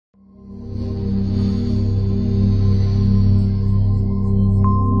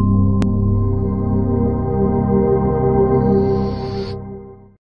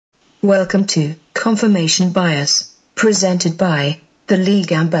Welcome to Confirmation Bias, presented by the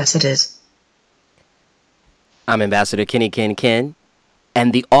League Ambassadors. I'm Ambassador Kenny Ken,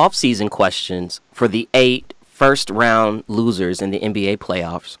 and the off-season questions for the 8 first-round losers in the NBA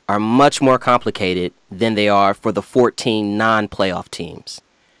playoffs are much more complicated than they are for the 14 non-playoff teams.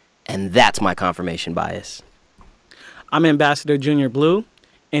 And that's my confirmation bias. I'm Ambassador Junior Blue,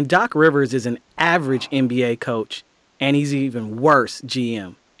 and Doc Rivers is an average NBA coach, and he's even worse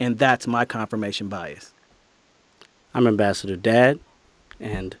GM, and that's my confirmation bias. I'm Ambassador Dad,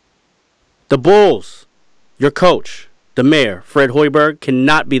 and the Bulls, your coach, the mayor, Fred Hoiberg,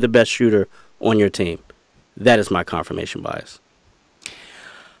 cannot be the best shooter on your team. That is my confirmation bias.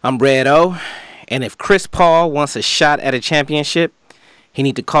 I'm Red O, and if Chris Paul wants a shot at a championship, he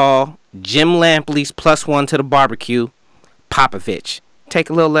need to call Jim Lampley's +1 to the barbecue, Popovich.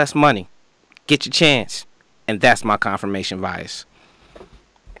 Take a little less money. Get your chance. And that's my confirmation bias.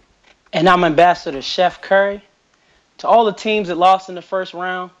 And I'm Ambassador Chef Curry. To all the teams that lost in the first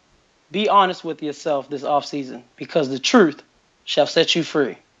round, be honest with yourself this offseason, because the truth shall set you free.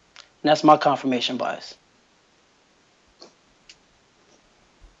 And that's my confirmation bias.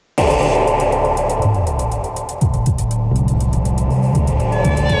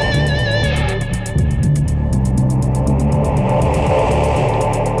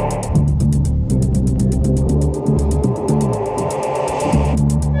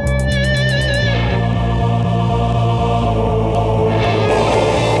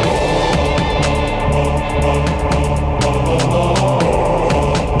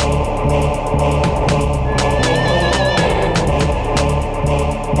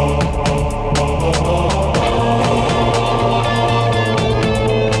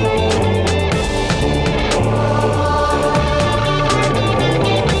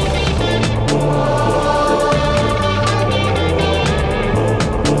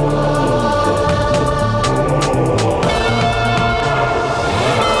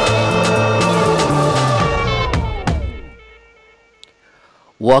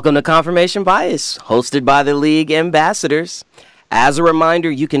 Welcome to Confirmation Bias, hosted by the League Ambassadors. As a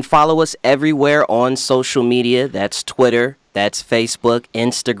reminder, you can follow us everywhere on social media. That's Twitter, that's Facebook,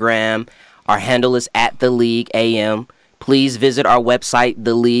 Instagram. Our handle is @TheLeagueAM. Please visit our website,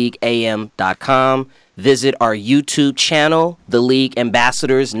 theleagueam.com. Visit our YouTube channel, The League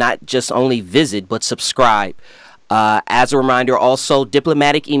Ambassadors. Not just only visit, but subscribe. As a reminder, also,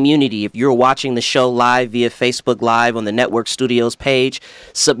 diplomatic immunity. If you're watching the show live via Facebook Live on the Network Studios page,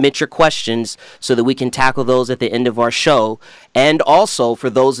 submit your questions so that we can tackle those at the end of our show. And also, for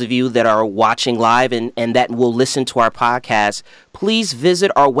those of you that are watching live and that will listen to our podcast, please visit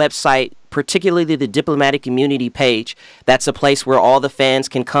our website, particularly the diplomatic immunity page. That's a place where all the fans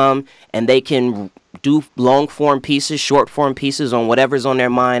can come and they can do long-form pieces, short-form pieces on whatever's on their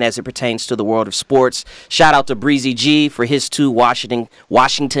mind as it pertains to the world of sports. Shout out to Breezy G for his 2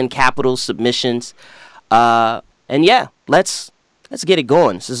 Washington Capitals submissions. And yeah, let's get it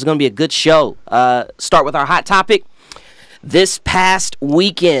going. This is going to be a good show. Start with our hot topic. This past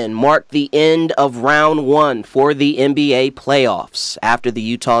weekend marked the end of round 1 for the NBA playoffs after the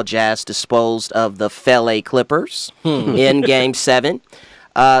Utah Jazz disposed of the LA Clippers in Game 7.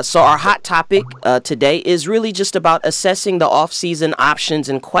 So our hot topic today is really just about assessing the offseason options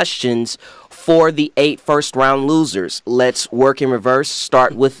and questions for the 8 first-round losers. Let's work in reverse.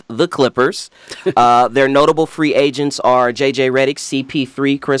 Start with the Clippers. Their notable free agents are J.J. Redick,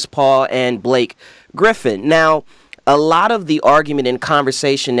 CP3, Chris Paul, and Blake Griffin. Now, a lot of the argument and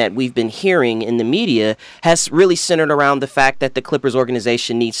conversation that we've been hearing in the media has really centered around the fact that the Clippers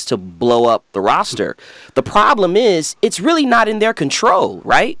organization needs to blow up the roster. The problem is it's really not in their control,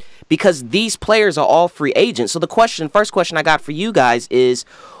 right? Because these players are all free agents. So the first question I got for you guys is,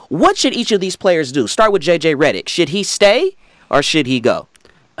 what should each of these players do? Start with J.J. Redick. Should he stay or should he go?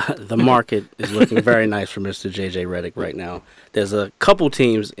 The market is looking very nice for Mr. J.J. Redick right now. There's a couple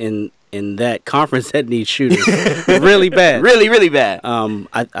teams in that conference that need shooters really bad. Really, really bad.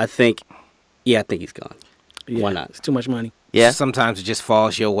 I think he's gone. Yeah, why not? It's too much money. Yeah. Sometimes it just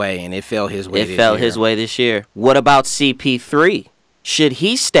falls your way, and it fell his way his way this year. What about CP3? Should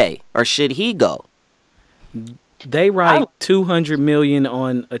he stay or should he go? They write $200 million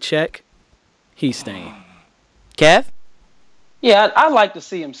on a check. He's staying. Kev? Yeah, I'd like to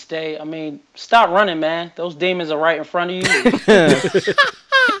see him stay. I mean, stop running, man. Those demons are right in front of you.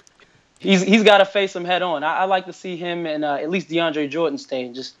 He's got to face them head on. I like to see him and at least DeAndre Jordan stay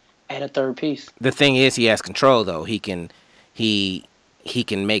and just add a third piece. The thing is, he has control, though. He can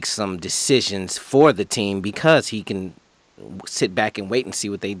make some decisions for the team because he can sit back and wait and see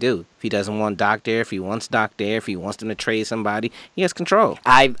what they do. If he doesn't want Doc there, if he wants Doc there, if he wants them to trade somebody, he has control.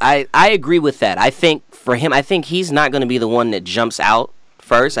 I agree with that. I think for him, I think he's not going to be the one that jumps out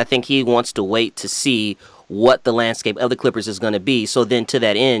first. I think he wants to wait to see what the landscape of the Clippers is going to be. So then to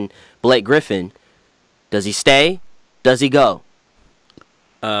that end, Blake Griffin, does he stay? Does he go?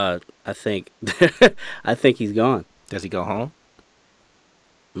 I think I think he's gone. Does he go home?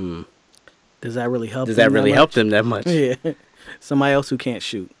 Does that really help? Does that really help them that much? Yeah, somebody else who can't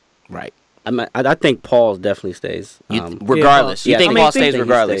shoot. Right. I think Paul definitely stays. Regardless, you think Paul stays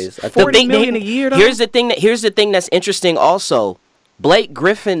regardless? $40 million a year, though? Here's the thing that's interesting. Also, Blake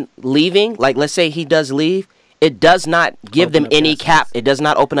Griffin leaving, like let's say he does leave, it does not give them any cap. It does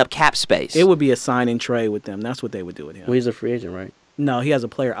not open up cap space. It would be a sign and trade with them. That's what they would do with him. Well, he's a free agent, right? No, he has a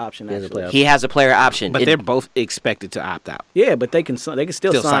player option. Actually, he has a player option, but they're both expected to opt out. Yeah, but they can still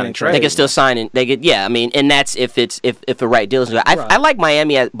sign and trade. They can still sign and they get I mean, and that's if the right deal is. I like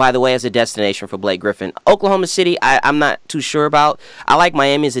Miami, by the way, as a destination for Blake Griffin. Oklahoma City, I'm not too sure about. I like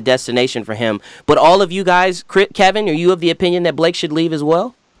Miami as a destination for him. But all of you guys, Kevin, are you of the opinion that Blake should leave as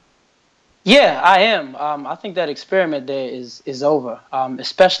well? Yeah, I am. I think that experiment there is over.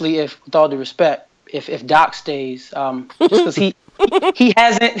 Especially if, with all due respect, if Doc stays, just because he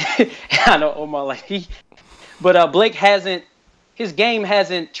hasn't. I know Omar but Blake hasn't. His game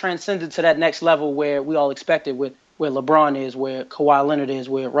hasn't transcended to that next level where we all expected, with where LeBron is, where Kawhi Leonard is,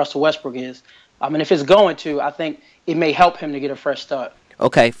 where Russell Westbrook is. And if it's going to, I think it may help him to get a fresh start.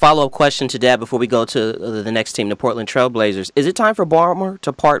 Okay, follow-up question to that before we go to the next team, the Portland Trail Blazers. Is it time for Ballmer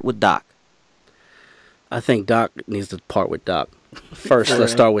to part with Doc? I think Doc needs to part with Doc. First,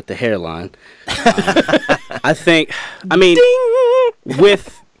 let's start with the hairline. I mean,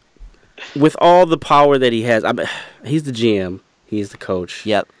 with all the power that he has, he's the GM, he's the coach.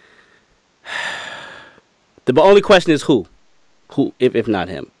 Yep. The only question is who if not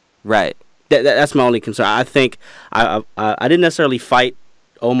him. Right. That's my only concern. I think I didn't necessarily fight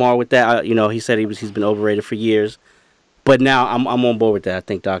Omar with that. He said he's been overrated for years, but now I'm on board with that. I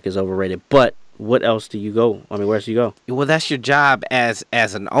think Doc is overrated, but. What else do you go? I mean, where else do you go? Well, that's your job as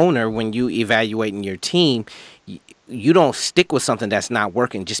an owner when you evaluating your team. You don't stick with something that's not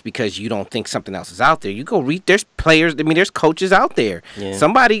working just because you don't think something else is out there. You go read. There's players. I mean, there's coaches out there. Yeah.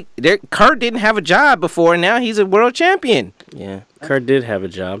 Kurt didn't have a job before, and now he's a world champion. Yeah, Kurt did have a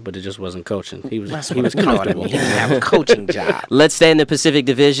job, but it just wasn't coaching. He was comfortable. He didn't have a coaching job. Let's stay in the Pacific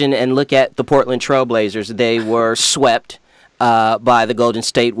Division and look at the Portland Trail Blazers. They were swept by the Golden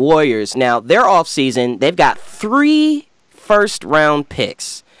State Warriors. Now, their offseason, they've got 3 first-round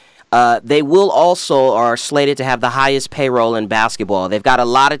picks. They will also are slated to have the highest payroll in basketball. They've got a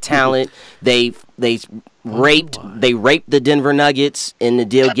lot of talent. They raped the Denver Nuggets in the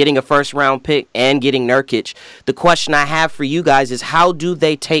deal, getting a first-round pick and getting Nurkic. The question I have for you guys is, how do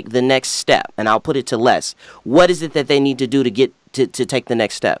they take the next step? And I'll put it to Les. What is it that they need to do to get to take the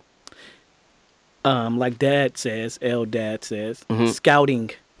next step? Like Dad says,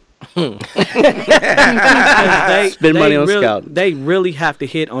 scouting. Spend money on scouting. They really have to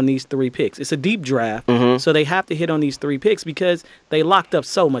hit on these 3 picks. It's a deep draft, so they have to hit on these 3 picks because they locked up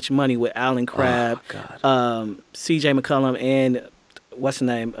so much money with Allen Crabbe, C.J. McCollum, and what's the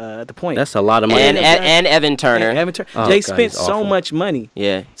name at the point? That's a lot of money. And Evan Turner. They spent so much money.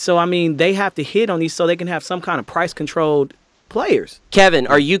 Yeah. So, I mean, they have to hit on these so they can have some kind of price-controlled players. Kevin,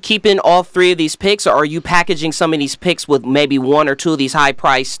 are you keeping all 3 of these picks, or are you packaging some of these picks with maybe 1 or 2 of these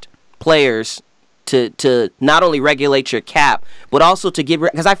high-priced players to not only regulate your cap, but also to give?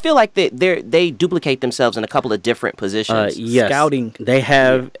 Because I feel like they duplicate themselves in a couple of different positions. Yes, scouting. They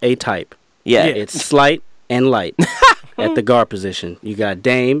have a type. Yeah, it's slight and light at the guard position. You got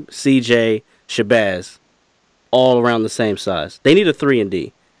Dame, CJ, Shabazz, all around the same size. They need a 3 and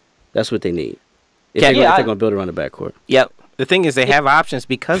D. That's what they need. If they're going to build around the backcourt. Yep. The thing is, they have options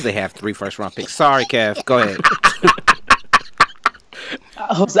because they have 3 first-round picks. Sorry, Kev. Go ahead.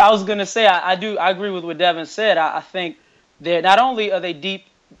 I was gonna say I agree with what Devin said. I think they're not only are they deep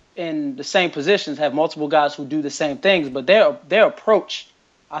in the same positions, have multiple guys who do the same things, but their approach,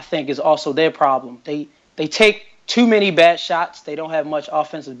 I think, is also their problem. They take too many bad shots. They don't have much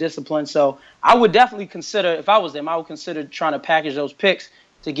offensive discipline. So I would definitely consider, if I was them, I would consider trying to package those picks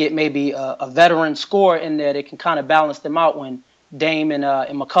to get maybe a veteran scorer in there that can kind of balance them out when Dame and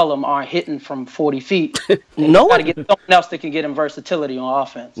McCollum aren't hitting from 40 feet. No one got to get someone else that can get him versatility on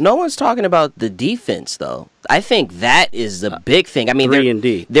offense. No one's talking about the defense, though. I think that is the big thing. I mean,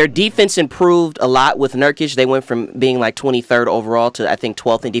 their defense improved a lot with Nurkic. They went from being like 23rd overall to, I think,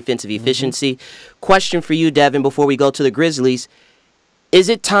 12th in defensive efficiency. Question for you, Devin, before we go to the Grizzlies. Is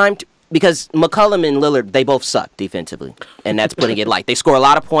it time because McCollum and Lillard, they both suck defensively, and that's putting it light. They score a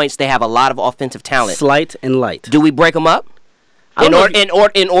lot of points. They have a lot of offensive talent. Slight and light. Do we break them up in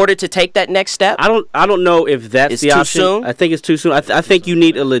order to take that next step? I don't know if that's It's the too option. soon? I think it's too soon. I think you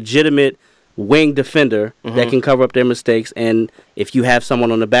need a legitimate wing defender that can cover up their mistakes, and if you have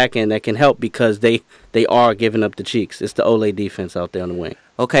someone on the back end that can help, because they are giving up the cheeks. It's the Ole defense out there on the wing.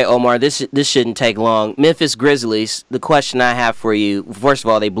 Okay, Omar, this shouldn't take long. Memphis Grizzlies, the question I have for you, first of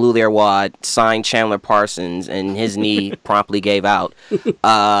all, they blew their wad, signed Chandler Parsons, and his knee promptly gave out.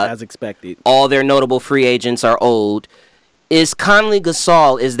 As expected. All their notable free agents are old. Is Conley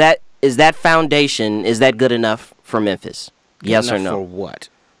Gasol, is that foundation, is that good enough for Memphis? Yes or Enough no? For what?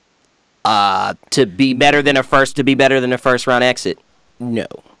 To be better than a first round exit. No.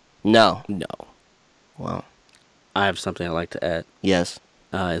 No. Well, I have something I'd like to add. Yes.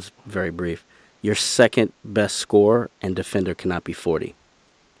 It's very brief. Your second best scorer and defender cannot be 40.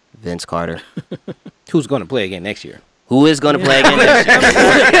 Vince Carter. who's going to play again next year? Who is going to play again next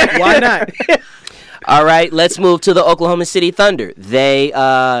year? Why not? All right, let's move to the Oklahoma City Thunder. They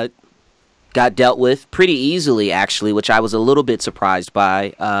got dealt with pretty easily, actually, which I was a little bit surprised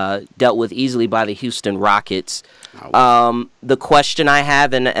by. Dealt with easily by the Houston Rockets. The question I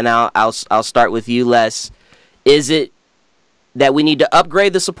have, and I'll start with you, Les, is it that we need to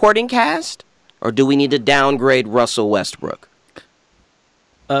upgrade the supporting cast, or do we need to downgrade Russell Westbrook?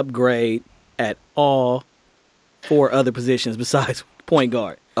 Upgrade at all 4 other positions besides point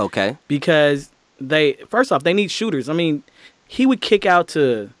guard. Okay. Because first off, they need shooters. I mean, he would kick out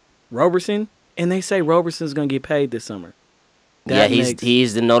to Roberson, and they say Roberson's going to get paid this summer.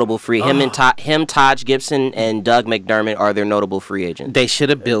 He's the notable free. Him, Taj Gibson, and Doug McDermott are their notable free agents. They should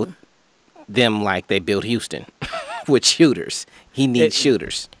have built them like they built Houston, with shooters. He needs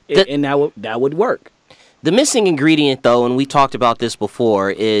shooters. And that would work. The missing ingredient, though, and we talked about this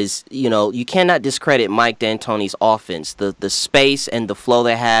before, is, you cannot discredit Mike D'Antoni's offense. The space and the flow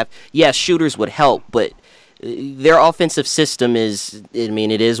they have. Yes, shooters would help, but their offensive system is,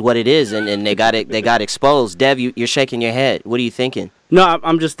 it is what it is, and they got exposed. Dev, you're shaking your head. What are you thinking? No,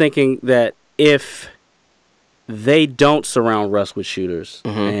 I'm just thinking that if they don't surround Russ with shooters,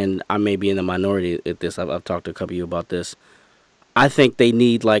 and I may be in the minority at this, I've talked to a couple of you about this, I think they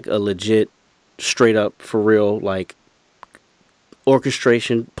need like a legit, straight up, for real, like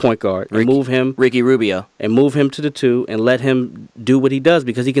orchestration point guard. Ricky Rubio. And move him to the 2 and let him do what he does,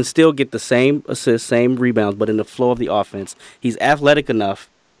 because he can still get the same assists, same rebounds, but in the flow of the offense. He's athletic enough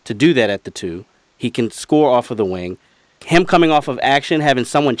to do that at the 2. He can score off of the wing. Him coming off of action, having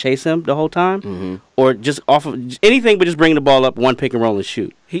someone chase him the whole time, or just off of anything but just bringing the ball up, one pick and roll and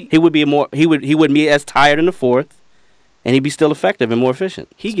shoot. He wouldn't be as tired in the 4th, and he'd be still effective and more efficient.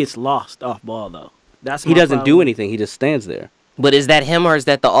 He gets lost off ball, though. He doesn't do anything. He just stands there. But is that him or is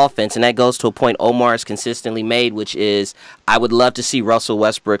that the offense? And that goes to a point Omar has consistently made, which is I would love to see Russell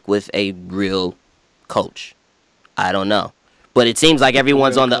Westbrook with a real coach. I don't know, but it seems like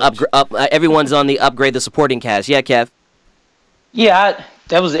everyone's on the upgrade the supporting cast. Yeah, Kev. Yeah,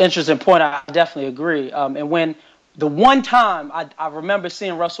 that was an interesting point. I definitely agree. And when the one time I remember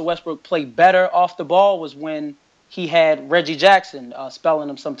seeing Russell Westbrook play better off the ball was when he had Reggie Jackson spelling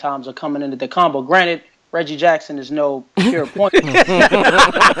him sometimes or coming into the combo. Granted, Reggie Jackson is no pure point.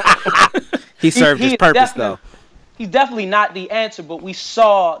 He served his purpose, though. He's definitely not the answer, but we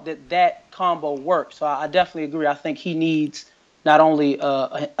saw that combo worked. So I definitely agree. I think he needs not only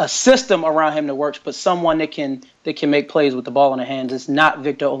a system around him that works, but someone that can make plays with the ball in their hands. It's not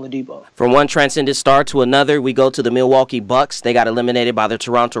Victor Oladipo. From one transcendent star to another, we go to the Milwaukee Bucks. They got eliminated by the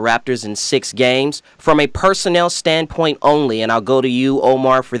Toronto Raptors in 6 games. From a personnel standpoint only, and I'll go to you,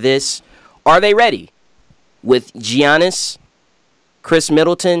 Omar, for this. Are they ready? With Giannis, Chris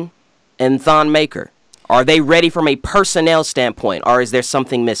Middleton, and Thon Maker. Are they ready from a personnel standpoint, or is there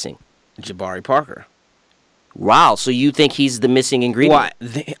something missing? Jabari Parker. Wow, so you think he's the missing ingredient?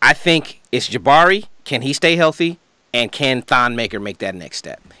 Well, I think it's Jabari. Can he stay healthy? And can Thon Maker make that next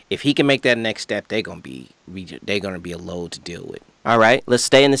step? If he can make that next step, they're gonna be a load to deal with. All right, let's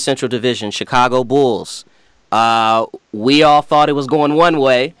stay in the Central Division. Chicago Bulls. We all thought it was going one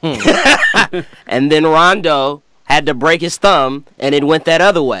way, and then Rondo had to break his thumb, and it went that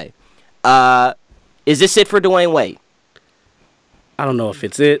other way. Is this it for Dwayne Wade? I don't know if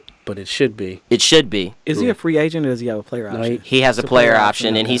it's it, but it should be. It should be. Is he a free agent or does he have a player option? He has a player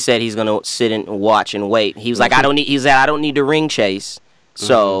option, and he said he's going to sit and watch and wait. He was like, I don't need to ring chase.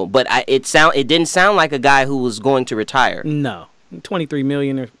 So, but it didn't sound like a guy who was going to retire. No, $23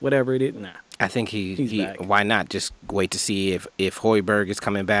 million or whatever it is. Nah. I think he why not just wait to see if Hoiberg is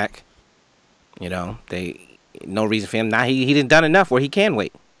coming back? No reason for him. Now he didn't done enough where he can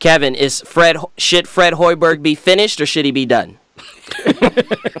wait. Kevin, should Fred Hoiberg be finished or should he be done?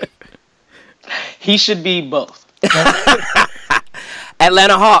 He should be both.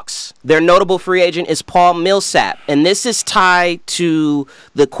 Atlanta Hawks, their notable free agent is Paul Millsap. And this is tied to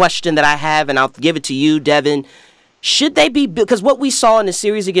the question that I have, and I'll give it to you, Devin. Should they be, because what we saw in the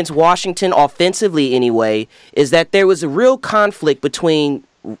series against Washington, offensively anyway, is that there was a real conflict between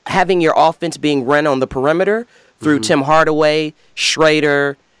having your offense being run on the perimeter through Tim Hardaway,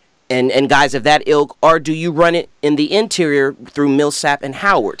 Schrader, and guys of that ilk, or do you run it in the interior through Millsap and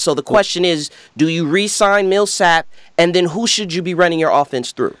Howard? So the question is, do you re-sign Millsap, and then who should you be running your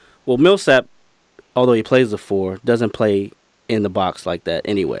offense through? Well, Millsap, although he plays the 4, doesn't play in the box like that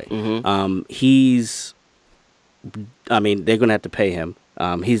anyway. They're going to have to pay him.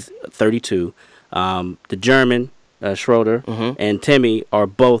 He's 32. The German, Schroeder, and Timmy are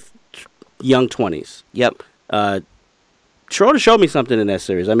both young 20s. Yep. Schroeder showed me something in that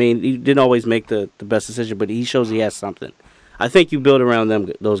series. I mean, he didn't always make the best decision, but he shows he has something. I think you build around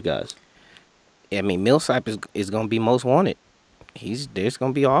those guys. I mean, Millsap is going to be most wanted. There's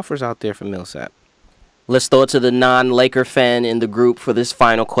going to be offers out there for Millsap. Let's throw it to the non-Laker fan in the group for this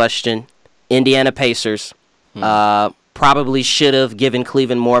final question. Indiana Pacers probably should have given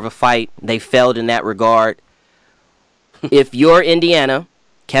Cleveland more of a fight. They failed in that regard. If you're Indiana,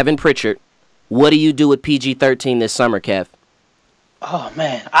 Kevin Pritchard, what do you do with PG-13 this summer, Kev? Oh,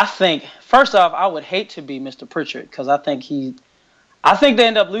 man. I think, first off, I would hate to be Mr. Pritchard because I think they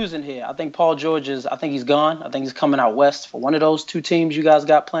end up losing here. I think Paul George I think he's gone. I think he's coming out west for one of those 2 teams you guys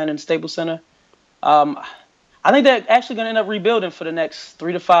got playing in Staples Center. I think they're actually going to end up rebuilding for the next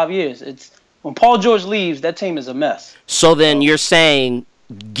 3 to 5 years. When Paul George leaves, that team is a mess. So then you're saying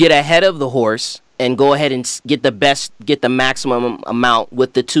get ahead of the horse and go ahead and get the maximum amount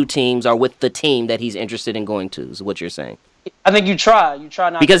with the 2 teams or with the team that he's interested in going to, is what you're saying. I think you try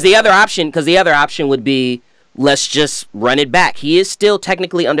not because the other option would be let's just run it back. He is still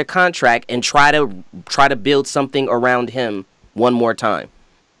technically under contract and try to build something around him one more time.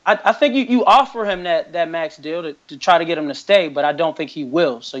 I think you offer him that max deal to try to get him to stay, but I don't think he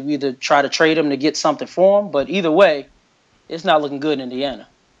will. So you either try to trade him to get something for him, but either way, it's not looking good in Indiana.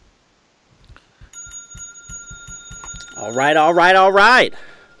 All right.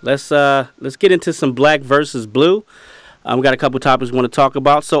 Let's get into some black versus blue. We got a couple topics we want to talk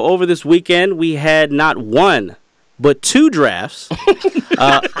about. So over this weekend, we had not 1, but 2 drafts.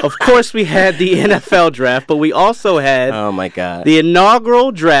 Of course, we had the NFL draft, but we also had the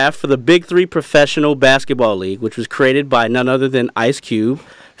inaugural draft for the Big 3 Professional Basketball League, which was created by none other than Ice Cube,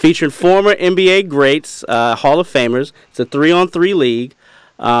 featuring former NBA greats, Hall of Famers. It's a 3-on-3 league,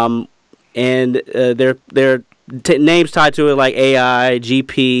 and they're names tied to it like AI,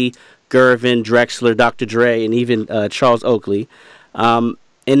 GP, Gervin, Drexler, Dr. Dre, and even Charles Oakley. And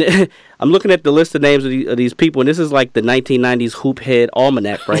I'm looking at the list of names of these people, and this is like the 1990s Hoop Head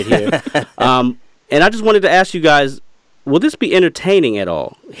Almanac right here. And I just wanted to ask you guys, will this be entertaining at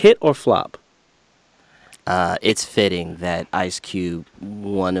all? Hit or flop? It's fitting that Ice Cube,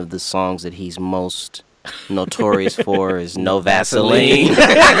 one of the songs that he's most notorious for is No Vaseline.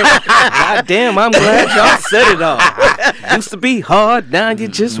 God damn, I'm glad y'all said it all. Used to be hard, now you're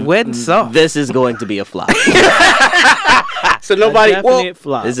just wet and soft. This is going to be a flop. So nobody.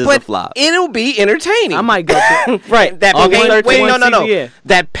 Flop. This is a flop. It'll be entertaining. I might go to right. That no. Yeah.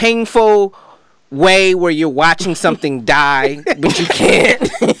 That painful way where you're watching something die, but you can't.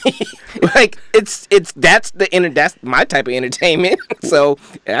 Like that's my type of entertainment. So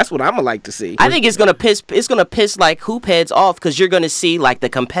that's what I'm gonna like to see. I think it's gonna piss like hoop heads off because you're gonna see like the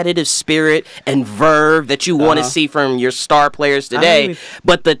competitive spirit and verve that you want to see from your star players today.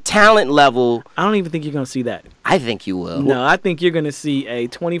 But the talent level, I don't even think you're gonna see that. I think you will. No, I think you're gonna see a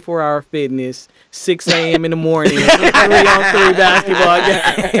 24-hour fitness, 6 a.m. in the morning, 3-on-3 basketball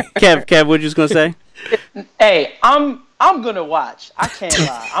game. Kev, what you just gonna say? Hey, I'm gonna watch. I can't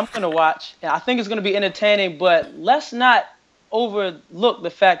lie. I'm gonna watch. I think it's gonna be entertaining, but let's not overlook the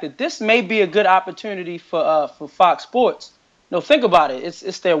fact that this may be a good opportunity for Fox Sports. No, think about it.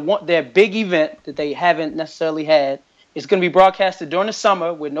 It's their big event that they haven't necessarily had. It's gonna be broadcasted during the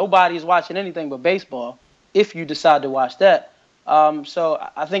summer where nobody is watching anything but baseball. If you decide to watch that, so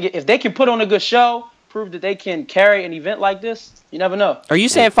I think if they can put on a good show, prove that they can carry an event like this, you never know. Are you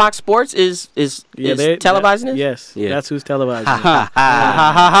saying Fox Sports is televising this? Yes, Yeah. that's who's televising.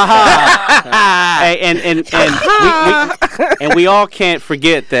 And we all can't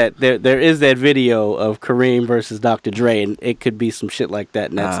forget that there is that video of Kareem versus Dr. Dre, and it could be some shit like that,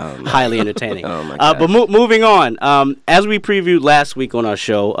 and that's highly entertaining. Oh my God. But moving on, as we previewed last week on our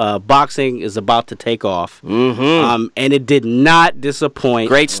show, boxing is about to take off, and it did not disappoint.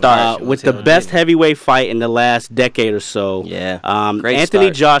 Great start with the best heavyweight fight in the last decade or so. Yeah, great Anthony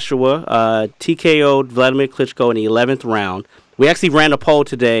start. Joshua TKO'd Vladimir Klitschko in the 11th round. We actually ran a poll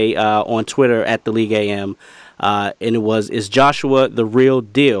today on Twitter at the League AM, and it was, is Joshua the real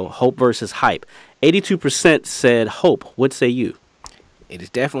deal? Hope versus hype. 82% said hope. What say you? It is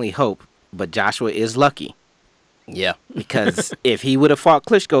definitely hope, but Joshua is lucky. Yeah. Because if he would have fought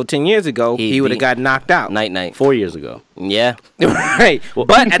Klitschko 10 years ago, he would have got knocked out. Night. 4 years ago. Yeah. Right.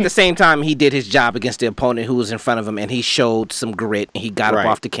 But at the same time, he did his job against the opponent who was in front of him, and he showed some grit, and he got up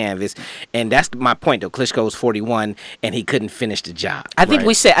off the canvas. And that's my point, though. Klitschko was 41, and he couldn't finish the job. I think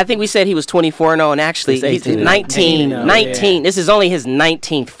we said he was 24-0, and actually he's 19. This is only his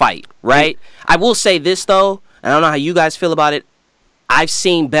 19th fight, right? I will say this, though. I don't know how you guys feel about it. I've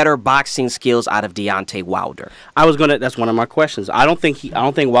seen better boxing skills out of Deontay Wilder. That's one of my questions. I don't think he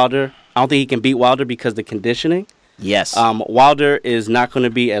can beat Wilder because of the conditioning. Yes. Wilder is not going to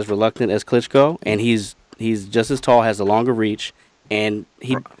be as reluctant as Klitschko, and he's just as tall, has a longer reach, and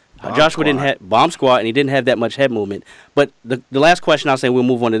Joshua didn't have bomb squat, and he didn't have that much head movement. But the last question I'll say, we'll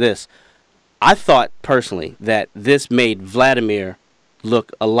move on to this. I thought personally that this made Vladimir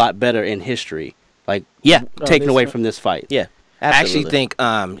look a lot better in history. Taken away from this fight. Yeah. Absolutely. I actually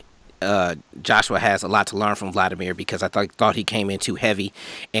think Joshua has a lot to learn from Vladimir because I thought he came in too heavy,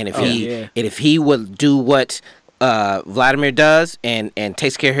 and if he would do what Vladimir does and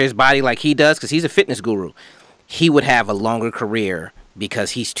takes care of his body like he does, because he's a fitness guru, he would have a longer career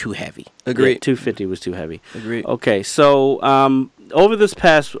because he's too heavy. Agreed. Yeah, 250 was too heavy. Agreed. Okay, so over this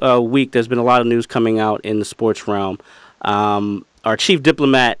past week, there's been a lot of news coming out in the sports realm. Our chief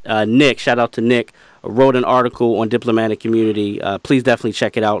diplomat, Nick, shout out to Nick, wrote an article on Diplomatic Community. Please definitely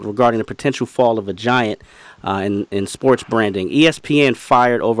check it out regarding the potential fall of a giant in sports branding. ESPN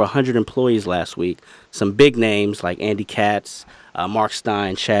fired over 100 employees last week. Some big names like Andy Katz, Mark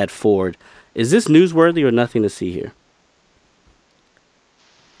Stein, Chad Ford. Is this newsworthy or nothing to see here?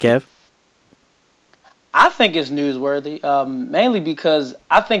 Kev? I think it's newsworthy, mainly because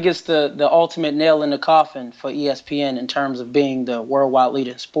I think it's the ultimate nail in the coffin for ESPN in terms of being the worldwide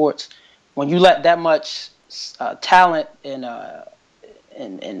leader in sports. When you let that much talent and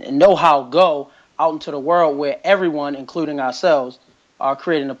know-how go out into the world where everyone, including ourselves, are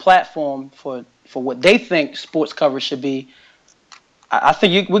creating a platform for what they think sports coverage should be, I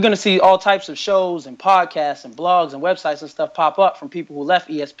think we're going to see all types of shows and podcasts and blogs and websites and stuff pop up from people who left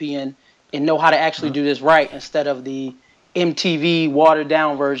ESPN and know how to actually do this right instead of the MTV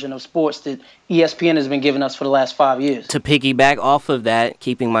watered-down version of sports that ESPN has been giving us for the last 5 years. To piggyback off of that,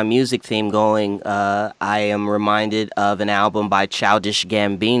 keeping my music theme going, I am reminded of an album by Childish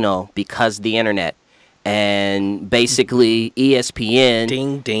Gambino, Because the Internet. And basically, ESPN...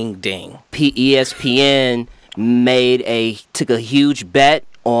 Ding, ding, ding. ESPN took a huge bet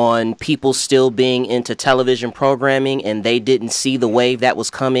on people still being into television programming, and they didn't see the wave that was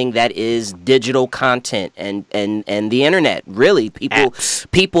coming. That is digital content and the internet. Really,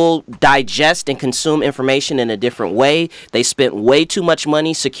 people digest and consume information in a different way. They spent way too much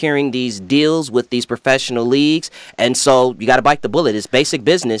money securing these deals with these professional leagues, and so you got to bite the bullet. It's basic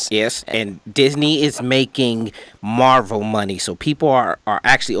business. Yes, and Disney is making Marvel money, so people are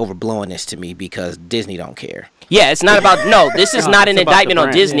actually overblowing this to me because Disney don't care. Yeah, it's not about this is not an indictment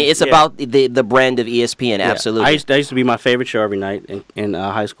on Disney. It's yeah. about the brand of ESPN. Yeah. Absolutely. That used to be my favorite show every night in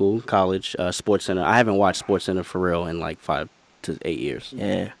high school, college, Sports Center. I haven't watched Sports Center for real in like 5 to 8 years.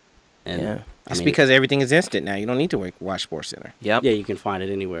 Yeah. And It's because everything is instant now. You don't need to watch Sports Center. Yep. Yeah, you can find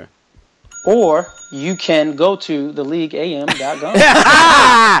it anywhere. Or you can go to theleagueam.com.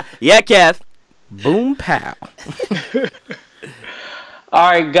 Yeah, Kev. Boom, pow. All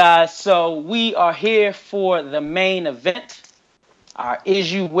right, guys, so we are here for the main event, our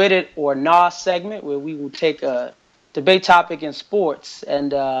Is You With It or Nah segment, where we will take a debate topic in sports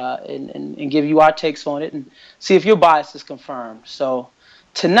and give you our takes on it and see if your bias is confirmed. So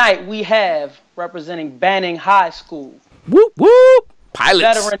tonight we have, representing Banning High School, Whoop, whoop.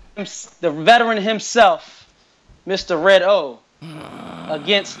 Pilots. the veteran himself, Mr. Red O,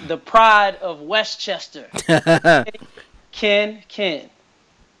 against the pride of Westchester, Ken.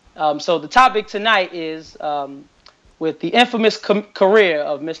 So the topic tonight is with the infamous career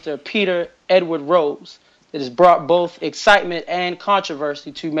of Mr. Peter Edward Rose that has brought both excitement and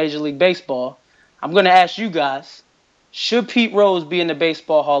controversy to Major League Baseball. I'm going to ask you guys, should Pete Rose be in the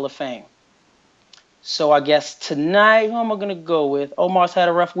Baseball Hall of Fame? So I guess tonight, who am I going to go with? Omar's had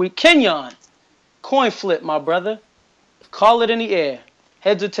a rough week. Kenyon, coin flip, my brother. Call it in the air.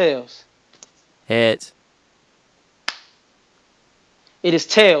 Heads or tails? Heads. It is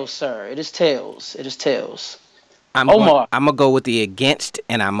tails, sir. It is tails. It is tails. Omar. I'm going to go with the against,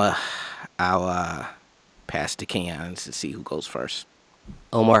 and I'll pass to Kenyon to see who goes first.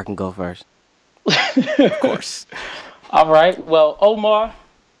 Omar can go first. Of course. All right. Well, Omar.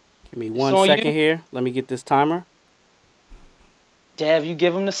 Give me 1 second here. Let me get this timer. Dav, you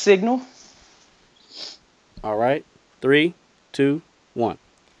give him the signal. All right. 3, 2, 1.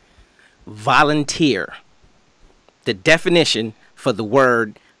 Volunteer. The definition for the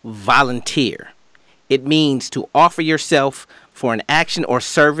word volunteer. It means to offer yourself for an action or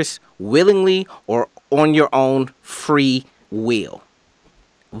service willingly or on your own free will.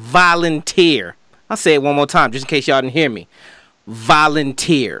 Volunteer. I'll say it one more time just in case y'all didn't hear me.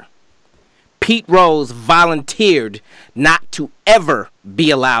 Volunteer. Pete Rose volunteered not to ever be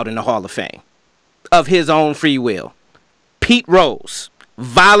allowed in the Hall of Fame of his own free will. Pete Rose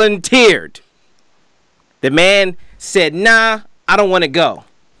volunteered. The man said, nah, I don't want to go.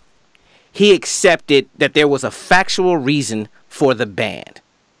 He accepted that there was a factual reason for the ban.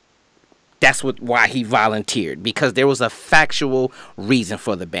 That's why he volunteered, because there was a factual reason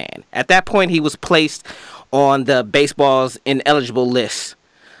for the ban. At that point, he was placed on the baseball's ineligible list.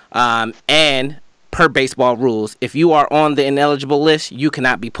 And per baseball rules, if you are on the ineligible list, you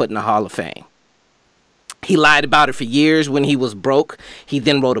cannot be put in the Hall of Fame. He lied about it for years when he was broke. He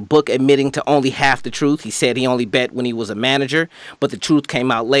then wrote a book admitting to only half the truth. He said he only bet when he was a manager, but the truth came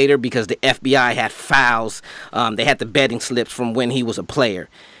out later because the FBI had files. They had the betting slips from when he was a player.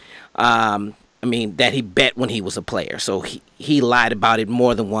 That he bet when he was a player. So he lied about it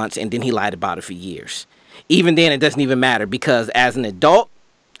more than once, and then he lied about it for years. Even then, it doesn't even matter, because as an adult,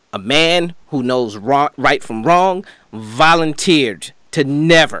 a man who knows right from wrong volunteered to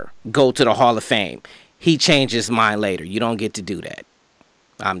never go to the Hall of Fame. He changed his mind later. You don't get to do that.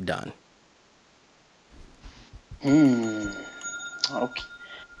 I'm done.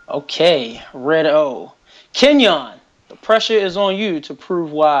 Okay. Red O. Kenyon, the pressure is on you to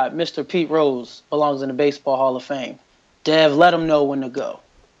prove why Mr. Pete Rose belongs in the Baseball Hall of Fame. Dev, let him know when to go.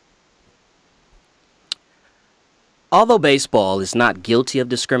 Although baseball is not guilty of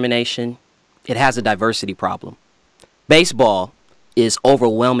discrimination, it has a diversity problem. Baseball is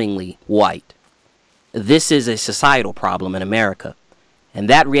overwhelmingly white. This is a societal problem in America, and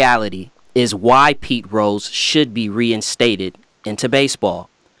that reality is why Pete Rose should be reinstated into baseball.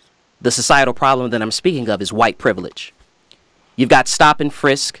 The societal problem that I'm speaking of is white privilege. You've got stop and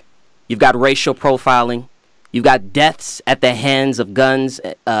frisk, you've got racial profiling, you've got deaths at the hands of guns,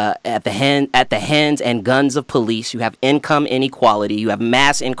 at the hands and guns of police. You have income inequality, you have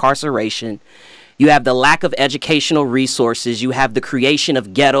mass incarceration. You have the lack of educational resources. You have the creation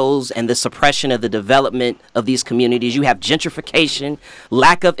of ghettos and the suppression of the development of these communities. You have gentrification,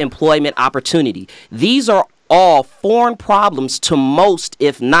 lack of employment opportunity. These are all foreign problems to most,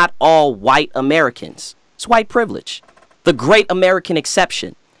 if not all, white Americans. It's white privilege, the great American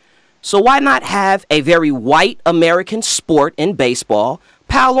exception. So why not have a very white American sport in baseball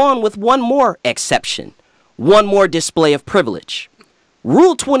pile on with one more exception, one more display of privilege?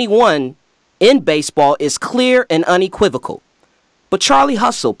 Rule 21 in baseball is clear and unequivocal. But Charlie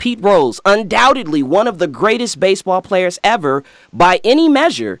Hustle, Pete Rose, undoubtedly one of the greatest baseball players ever by any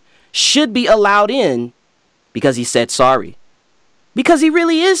measure, should be allowed in because he said sorry. Because he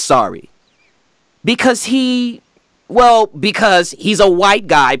really is sorry. Because he's a white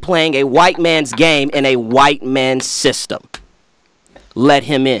guy playing a white man's game in a white man's system. Let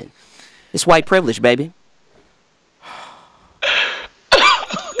him in. It's white privilege, baby.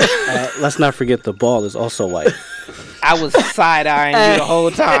 Let's not forget the ball is also white. I was side-eyeing you the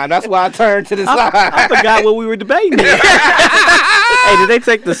whole time. That's why I turned to the side. I forgot what we were debating here. Hey, did they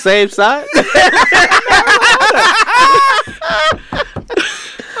take the same side?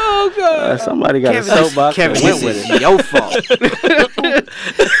 Oh, God. Somebody got Kevin, a soapbox. Kevin, went this with is it. your fault.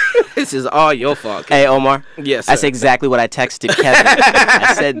 This is all your fault, Kevin. Hey, Omar. Yes, That's sir. exactly what I texted Kevin.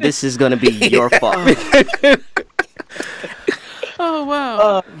 I said, this is going to be your fault. Oh, wow.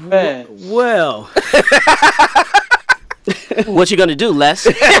 Oh, man. Well, What you going to do, Les?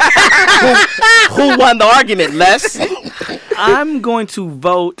 Who won the argument, Les? I'm going to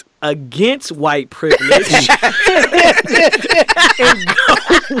vote against white privilege and go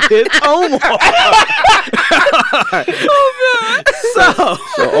with Omar.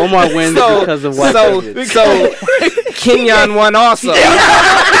 So Omar wins because of white privilege. So Kenyon won also.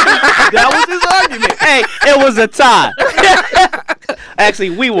 That was his argument. Hey, it was a tie.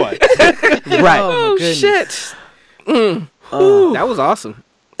 Actually, we won. Right. Oh shit. That was awesome.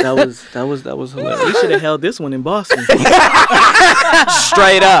 That was hilarious. We should have held this one in Boston.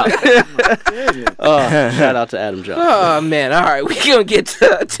 Straight up. Shout out to Adam Johnson. Oh man. All right, we're gonna get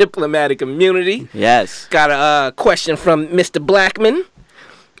to diplomatic immunity. Yes. Got a question from Mr. Blackman,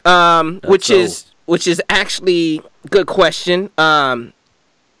 which is actually good question.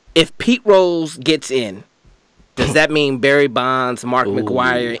 If Pete Rose gets in, does that mean Barry Bonds, Mark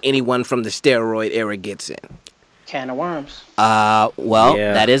McGwire, anyone from the steroid era gets in? Can of worms. Well,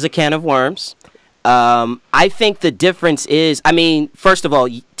 that is a can of worms. I think the difference is, I mean, first of all,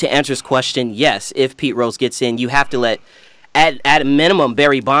 to answer his question, yes, if Pete Rose gets in, you have to let, at a minimum,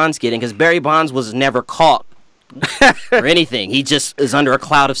 Barry Bonds get in, because Barry Bonds was never caught or anything. He just is under a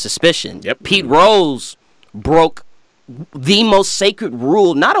cloud of suspicion. Yep. Pete Rose broke the most sacred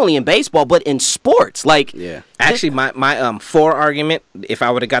rule, not only in baseball, but in sports. Like, Actually, my for argument, if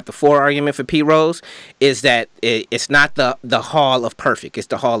I would have got the for argument for Pete Rose, is that it's not the Hall of Perfect, it's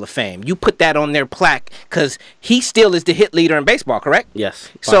the Hall of Fame. You put that on their plaque because he still is the hit leader in baseball, correct? Yes.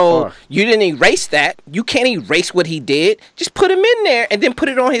 So far. you didn't erase that. You can't erase what he did. Just put him in there and then put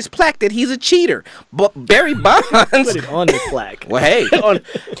it on his plaque that he's a cheater. But Barry Bonds, Put it on the plaque. well, hey,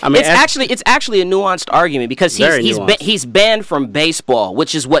 I mean, it's actually a nuanced argument because he's banned from baseball,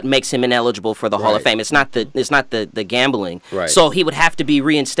 which is what makes him ineligible for the Hall of Fame. It's not the gambling. Right. So he would have to be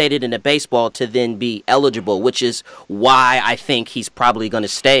reinstated into baseball to then be eligible, which is why I think he's probably going to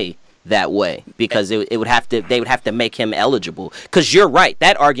stay that way, because they would have to make him eligible. Because you're right,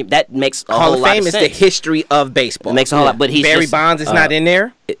 that argument that makes a Hall whole of lot Fame of is sense. the history of baseball. It makes a whole lot, but he's Barry just, Bonds is not in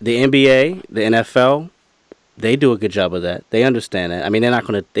there. The NBA, the NFL, they do a good job of that. They understand that. I mean,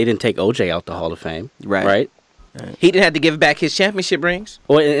 they didn't take OJ out the Hall of Fame. Right. He didn't have to give back his championship rings.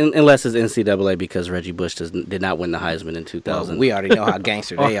 Well, unless it's NCAA, because Reggie Bush did not win the Heisman in 2000. Well, we already know how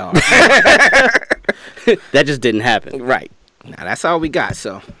gangster they are. That just didn't happen. Right. Now, that's all we got,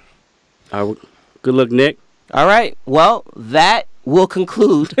 so. Good luck, Nick. All right. Well, that will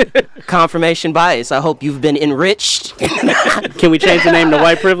conclude Confirmation Bias. I hope you've been enriched. Can we change the name to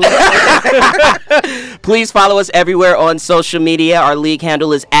White Privilege? Please follow us everywhere on social media. Our league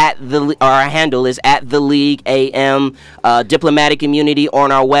handle is at the League AM. Diplomatic immunity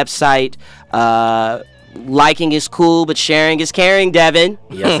on our website. Liking is cool, but sharing is caring, Devin.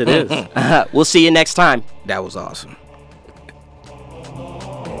 Yes, it is. We'll see you next time. That was awesome.